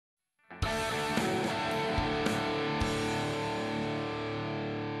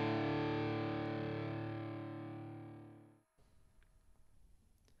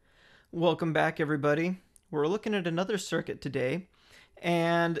Welcome back, everybody. We're looking at another circuit today,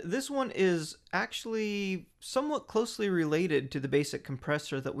 and this one is actually somewhat closely related to the basic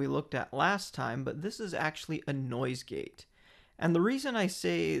compressor that we looked at last time, but this is actually a noise gate. And the reason I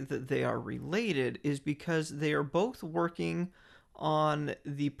say that they are related is because they are both working on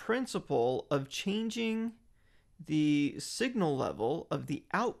the principle of changing the signal level of the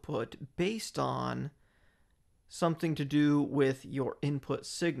output based on something to do with your input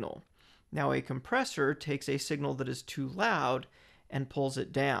signal. Now, a compressor takes a signal that is too loud and pulls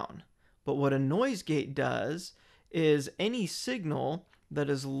it down. But what a noise gate does is any signal that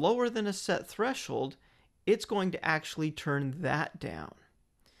is lower than a set threshold, it's going to actually turn that down.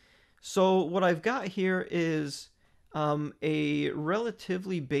 So what I've got here is a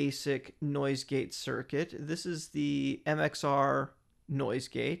relatively basic noise gate circuit. This is the MXR noise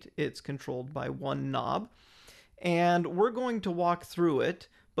gate. It's controlled by one knob. And we're going to walk through it.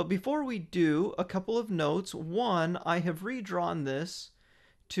 But before we do, a couple of notes. One, I have redrawn this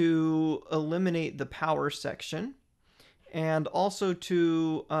to eliminate the power section and also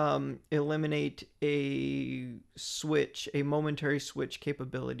to eliminate a switch, a momentary switch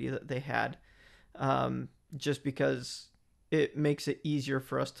capability that they had, just because it makes it easier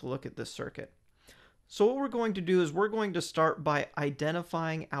for us to look at this circuit. So what we're going to do is we're going to start by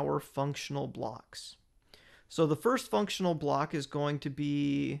identifying our functional blocks. So the first functional block is going to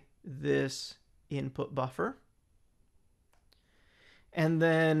be this input buffer. And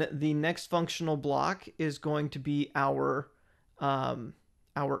then the next functional block is going to be our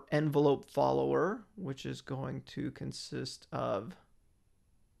envelope follower, which is going to consist of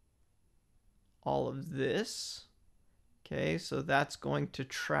all of this. Okay, so that's going to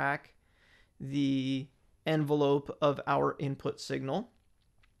track the envelope of our input signal.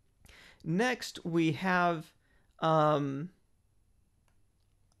 Next, we have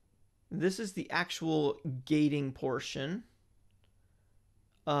this is the actual gating portion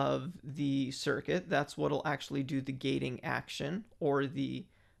of the circuit. That's what will actually do the gating action, or the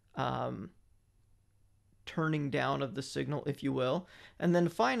turning down of the signal, if you will. And then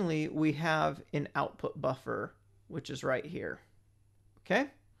finally, we have an output buffer, which is right here. Okay?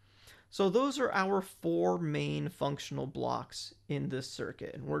 So those are our four main functional blocks in this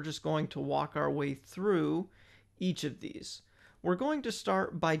circuit, and we're just going to walk our way through each of these. We're going to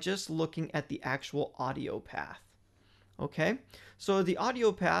start by just looking at the actual audio path. Okay, so the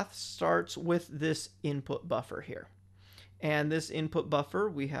audio path starts with this input buffer here. And this input buffer,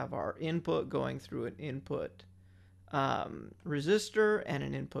 we have our input going through an input resistor and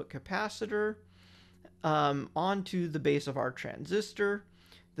an input capacitor onto the base of our transistor.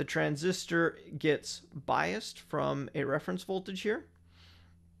 The transistor gets biased from a reference voltage here.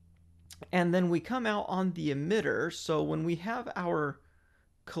 And then we come out on the emitter. So when we have our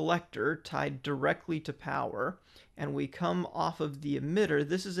collector tied directly to power and we come off of the emitter,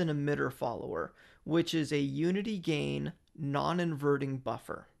 this is an emitter follower, which is a unity gain non-inverting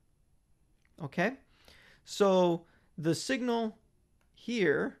buffer. Okay? So the signal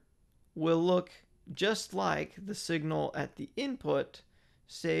here will look just like the signal at the input,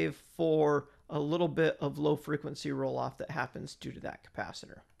 save for a little bit of low frequency roll-off that happens due to that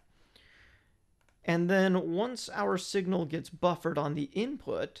capacitor. And then once our signal gets buffered on the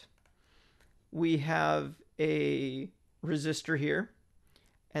input, we have a resistor here,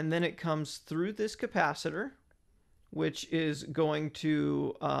 and then it comes through this capacitor, which is going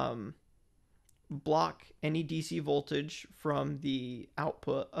to block any DC voltage from the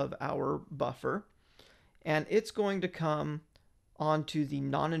output of our buffer, and it's going to come onto the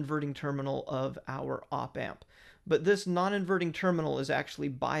non-inverting terminal of our op amp. But this non-inverting terminal is actually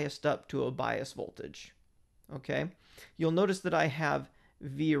biased up to a bias voltage. Okay, you'll notice that I have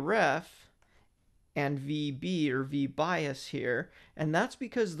Vref and VB, or V bias, here, and that's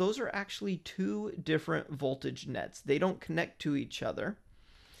because those are actually two different voltage nets. They don't connect to each other,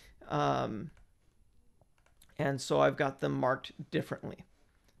 and so I've got them marked differently.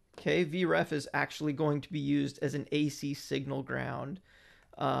 Okay, Vref is actually going to be used as an AC signal ground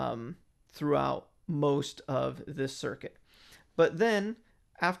throughout most of this circuit. But then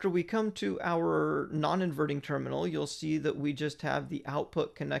after we come to our non-inverting terminal, you'll see that we just have the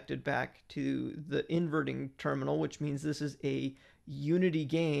output connected back to the inverting terminal, which means this is a unity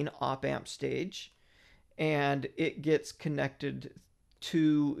gain op amp stage, and it gets connected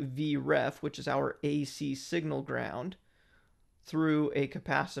to Vref, which is our AC signal ground, through a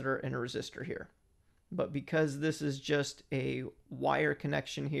capacitor and a resistor here. But because this is just a wire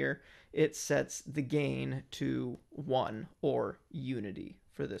connection here, it sets the gain to 1, or unity,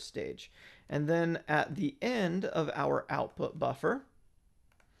 for this stage. And then at the end of our output buffer,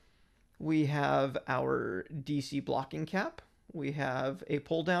 We have our DC blocking cap. We have a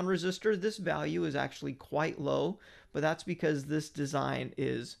pull down resistor. This value is actually quite low, but that's because this design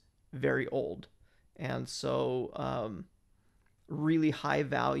is very old. And so really high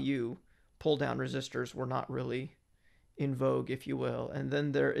value pull down resistors were not really in vogue, if you will. And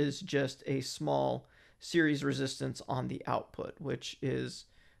then there is just a small series resistance on the output, which is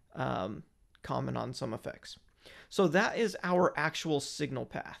common on some effects. So that is our actual signal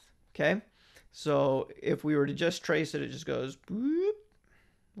path. Okay, so if we were to just trace it, it just goes boop,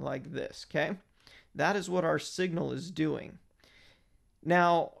 like this. Okay, that is what our signal is doing.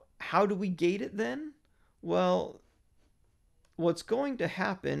 Now, how do we gate it then? Well, what's going to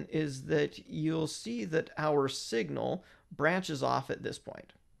happen is that you'll see that our signal branches off at this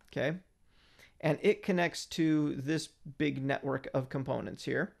point. Okay, and it connects to this big network of components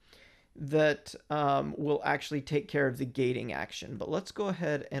here that will actually take care of the gating action. But let's go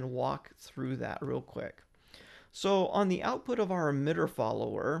ahead and walk through that real quick. So on the output of our emitter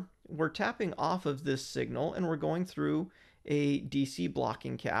follower, we're tapping off of this signal and we're going through a DC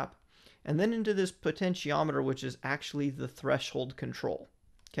blocking cap and then into this potentiometer, which is actually the threshold control.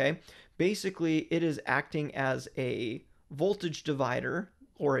 Okay, basically it is acting as a voltage divider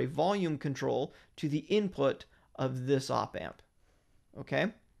or a volume control to the input of this op amp.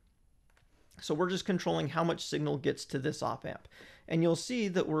 Okay, so we're just controlling how much signal gets to this op amp. And you'll see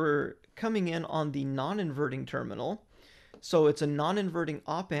that we're coming in on the non-inverting terminal. So it's a non-inverting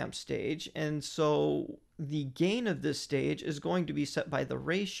op amp stage. And so the gain of this stage is going to be set by the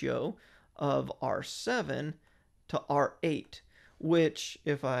ratio of R7 to R8, which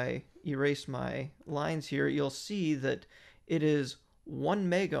if I erase my lines here, you'll see that it is 1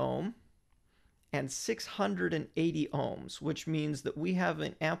 megohm and 680 ohms, which means that we have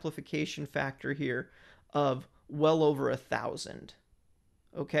an amplification factor here of well over 1,000.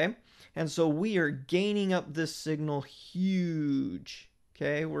 Okay, and so we are gaining up this signal huge.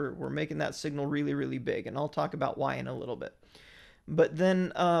 Okay, we're making that signal really, really big, and I'll talk about why in a little bit. But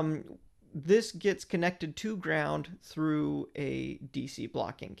then this gets connected to ground through a DC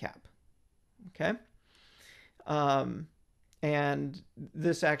blocking cap. Okay, and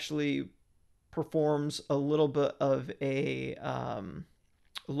this actually performs a little bit of a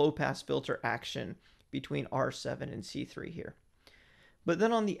low pass filter action between R7 and C3 here. But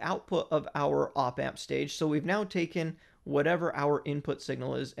then on the output of our op amp stage, so we've now taken whatever our input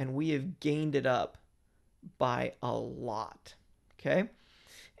signal is and we have gained it up by a lot. Okay,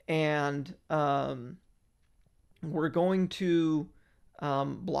 and we're going to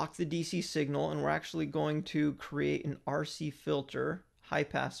block the DC signal, and we're actually going to create an RC filter, high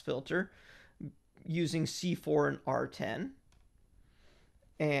pass filter, using C4 and R10.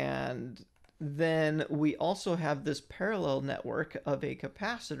 And then we also have this parallel network of a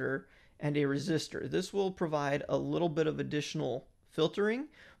capacitor and a resistor. This will provide a little bit of additional filtering,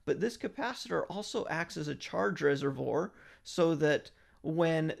 but this capacitor also acts as a charge reservoir so that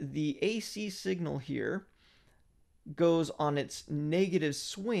when the AC signal here goes on its negative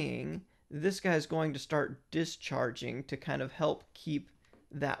swing, this guy is going to start discharging to kind of help keep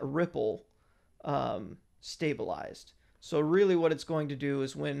that ripple stabilized. So really what it's going to do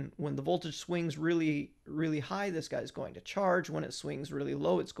is when the voltage swings really, really high, this guy's going to charge. When it swings really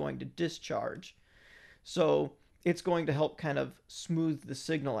low, it's going to discharge. So it's going to help kind of smooth the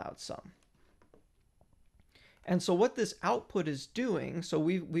signal out some. And so what this output is doing, so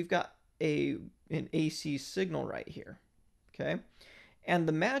we've got an AC signal right here, okay? And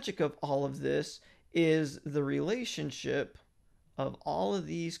the magic of all of this is the relationship of all of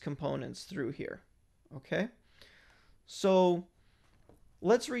these components through here, okay? So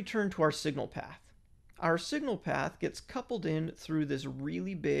let's return to our signal path. Our signal path gets coupled in through this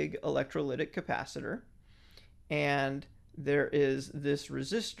really big electrolytic capacitor, and there is this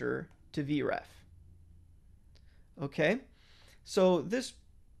resistor to VREF. Okay, so this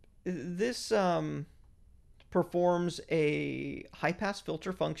performs a high-pass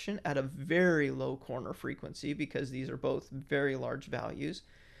filter function at a very low corner frequency because these are both very large values.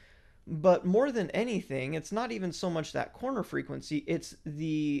 But more than anything, it's not even so much that corner frequency, it's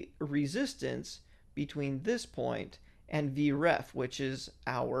the resistance between this point and VREF, which is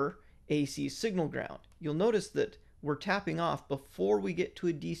our AC signal ground. You'll notice that we're tapping off before we get to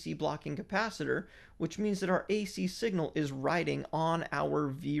a DC blocking capacitor, which means that our AC signal is riding on our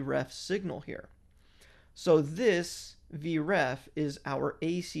VREF signal here. So this VREF is our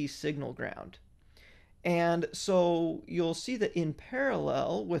AC signal ground. And so you'll see that in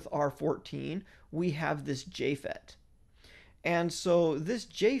parallel with R14, we have this JFET. And so this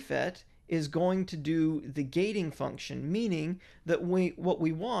JFET is going to do the gating function, meaning that what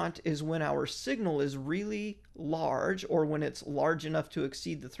we want is when our signal is really large, or when it's large enough to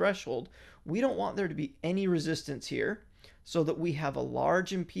exceed the threshold, we don't want there to be any resistance here, so that we have a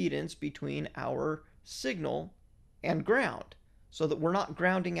large impedance between our signal and ground, so that we're not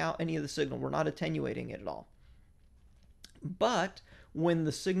grounding out any of the signal, we're not attenuating it at all. But when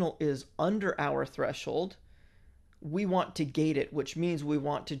the signal is under our threshold, we want to gate it, which means we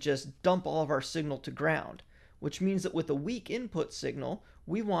want to just dump all of our signal to ground, which means that with a weak input signal,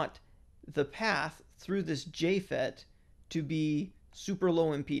 we want the path through this JFET to be super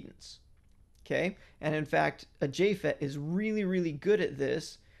low impedance. Okay? And in fact, a JFET is really, really good at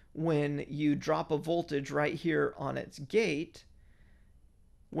this. When you drop a voltage right here on its gate,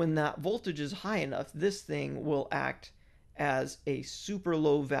 when that voltage is high enough, this thing will act as a super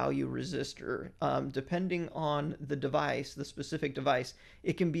low value resistor. Depending on the device, the specific device,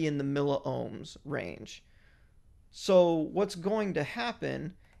 it can be in the milliohms range. So what's going to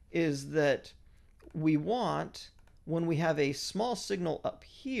happen is that we want, when we have a small signal up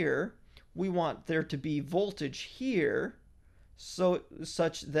here, we want there to be voltage here,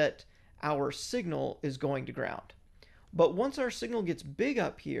 such that our signal is going to ground. But once our signal gets big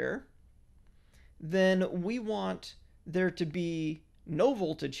up here, then we want there to be no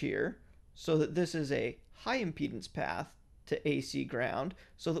voltage here, so that this is a high impedance path to AC ground,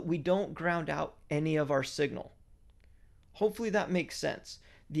 so that we don't ground out any of our signal. Hopefully that makes sense.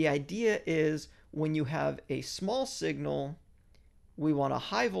 The idea is when you have a small signal, we want a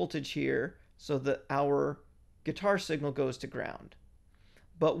high voltage here so that our guitar signal goes to ground.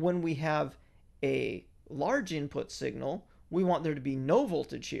 But when we have a large input signal, we want there to be no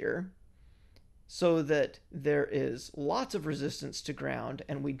voltage here so that there is lots of resistance to ground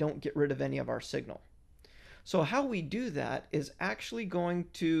and we don't get rid of any of our signal. So how we do that is actually going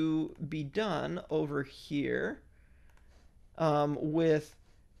to be done over here with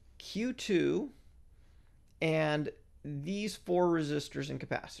Q2 and these 4 resistors and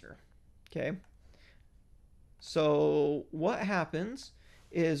capacitor. Okay. So what happens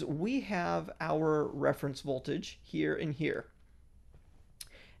is we have our reference voltage here and here.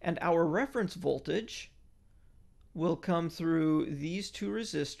 And our reference voltage will come through these 2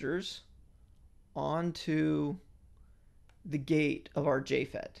 resistors onto the gate of our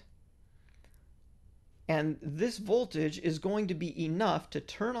JFET. And this voltage is going to be enough to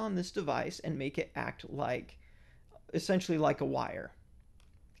turn on this device and make it act like, essentially like a wire.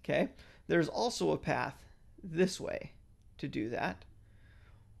 Okay? There's also a path this way to do that.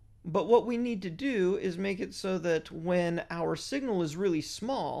 But what we need to do is make it so that when our signal is really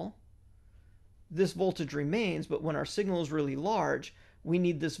small, this voltage remains, but when our signal is really large, we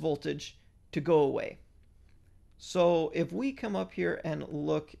need this voltage to go away. So if we come up here and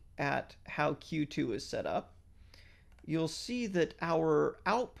look at how Q2 is set up, you'll see that our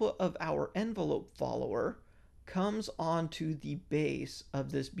output of our envelope follower comes onto the base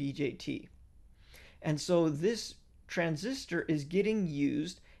of this BJT. And so this transistor is getting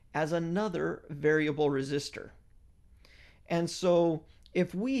used as another variable resistor. And so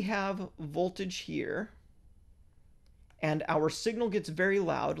if we have voltage here and our signal gets very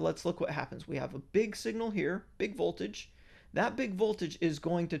loud, let's look what happens. We have a big signal here, big voltage. That big voltage is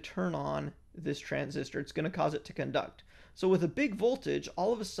going to turn on this transistor. It's going to cause it to conduct. So with a big voltage,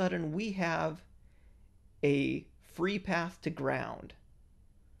 all of a sudden we have a free path to ground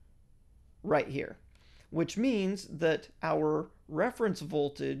right here, which means that our reference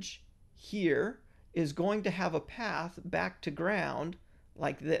voltage here is going to have a path back to ground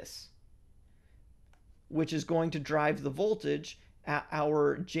like this, which is going to drive the voltage at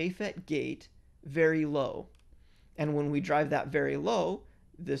our JFET gate very low. And when we drive that very low,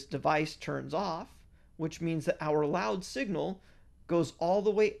 this device turns off, which means that our loud signal goes all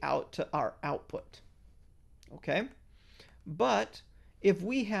the way out to our output. Okay? But if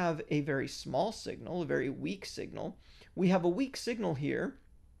we have a very small signal, a very weak signal, we have a weak signal here,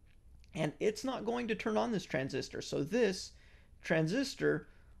 and it's not going to turn on this transistor. So this transistor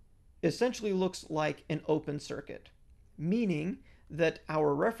essentially looks like an open circuit, meaning that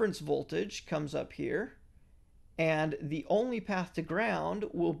our reference voltage comes up here, and the only path to ground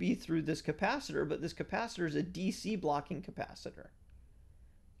will be through this capacitor, but this capacitor is a DC blocking capacitor.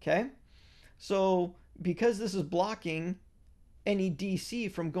 Okay? So because this is blocking any DC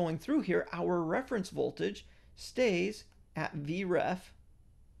from going through here, our reference voltage stays at Vref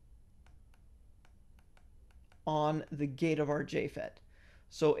on the gate of our JFET.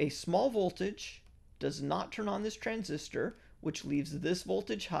 So a small voltage does not turn on this transistor, which leaves this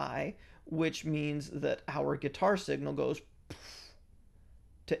voltage high, which means that our guitar signal goes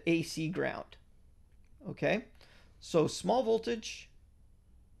to to AC ground. Okay, so small voltage,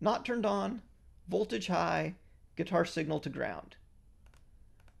 not turned on, voltage high, guitar signal to ground.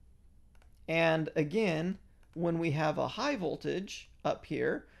 And again, when we have a high voltage up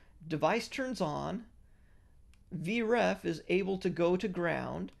here, device turns on, Vref is able to go to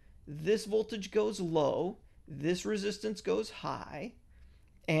ground, this voltage goes low, this resistance goes high,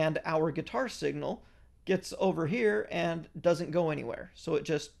 and our guitar signal gets over here and doesn't go anywhere. So it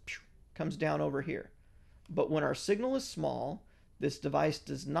just comes down over here. But when our signal is small, this device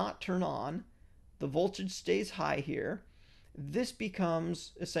does not turn on, the voltage stays high here, this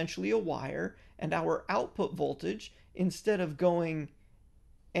becomes essentially a wire, and our output voltage, instead of going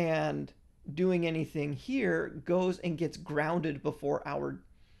and doing anything here, goes and gets grounded before our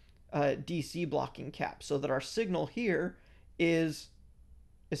DC blocking cap, so that our signal here is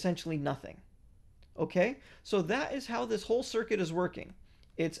essentially nothing. Okay, so that is how this whole circuit is working.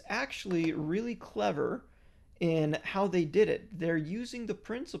 It's actually really clever in how they did it. They're using the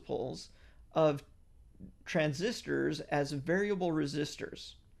principles of transistors as variable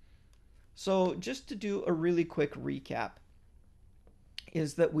resistors. So just to do a really quick recap,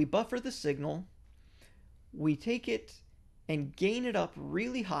 is that we buffer the signal, we take it and gain it up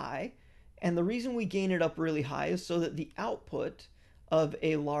really high, and the reason we gain it up really high is so that the output of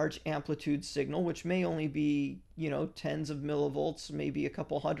a large amplitude signal, which may only be, tens of millivolts, maybe a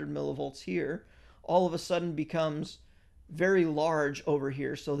couple hundred millivolts here, all of a sudden becomes very large over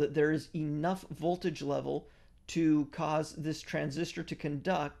here, so that there is enough voltage level to cause this transistor to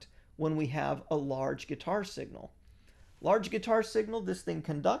conduct when we have a large guitar signal. Large guitar signal, this thing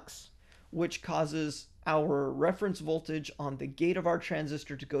conducts, which causes our reference voltage on the gate of our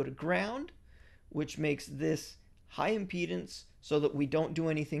transistor to go to ground, which makes this high impedance so that we don't do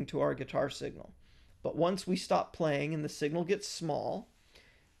anything to our guitar signal. But once we stop playing and the signal gets small,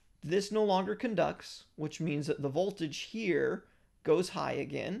 this no longer conducts, which means that the voltage here goes high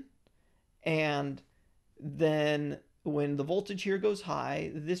again. And then when the voltage here goes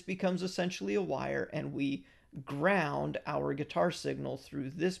high, this becomes essentially a wire, and we ground our guitar signal through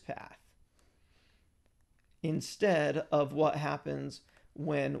this path, instead of what happens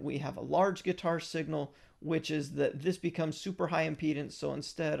when we have a large guitar signal, which is that this becomes super high impedance. So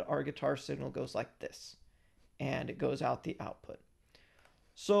instead, our guitar signal goes like this, and it goes out the output.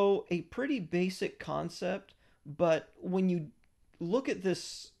 So a pretty basic concept, but when you look at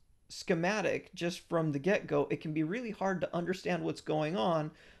this schematic just from the get-go, it can be really hard to understand what's going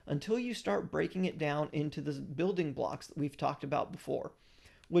on until you start breaking it down into the building blocks that we've talked about before,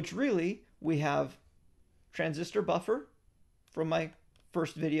 which really, we have transistor buffer from my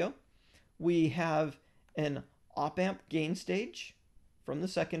first video. We have an op-amp gain stage from the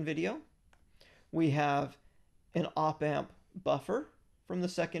second video. We have an op-amp buffer from the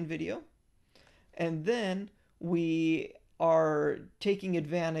second video. And then we are taking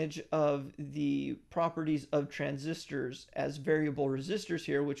advantage of the properties of transistors as variable resistors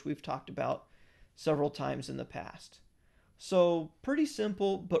here, which we've talked about several times in the past. So pretty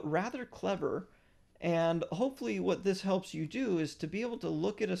simple, but rather clever. And hopefully what this helps you do is to be able to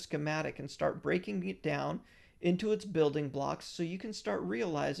look at a schematic and start breaking it down into its building blocks, so you can start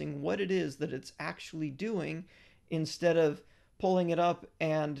realizing what it is that it's actually doing, instead of pulling it up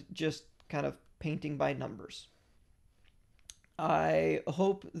and just kind of painting by numbers. I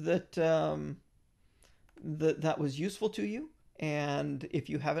hope that that was useful to you, and if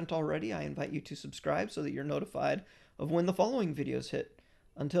you haven't already, I invite you to subscribe so that you're notified of when the following videos hit.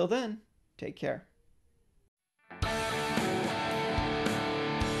 Until then, take care.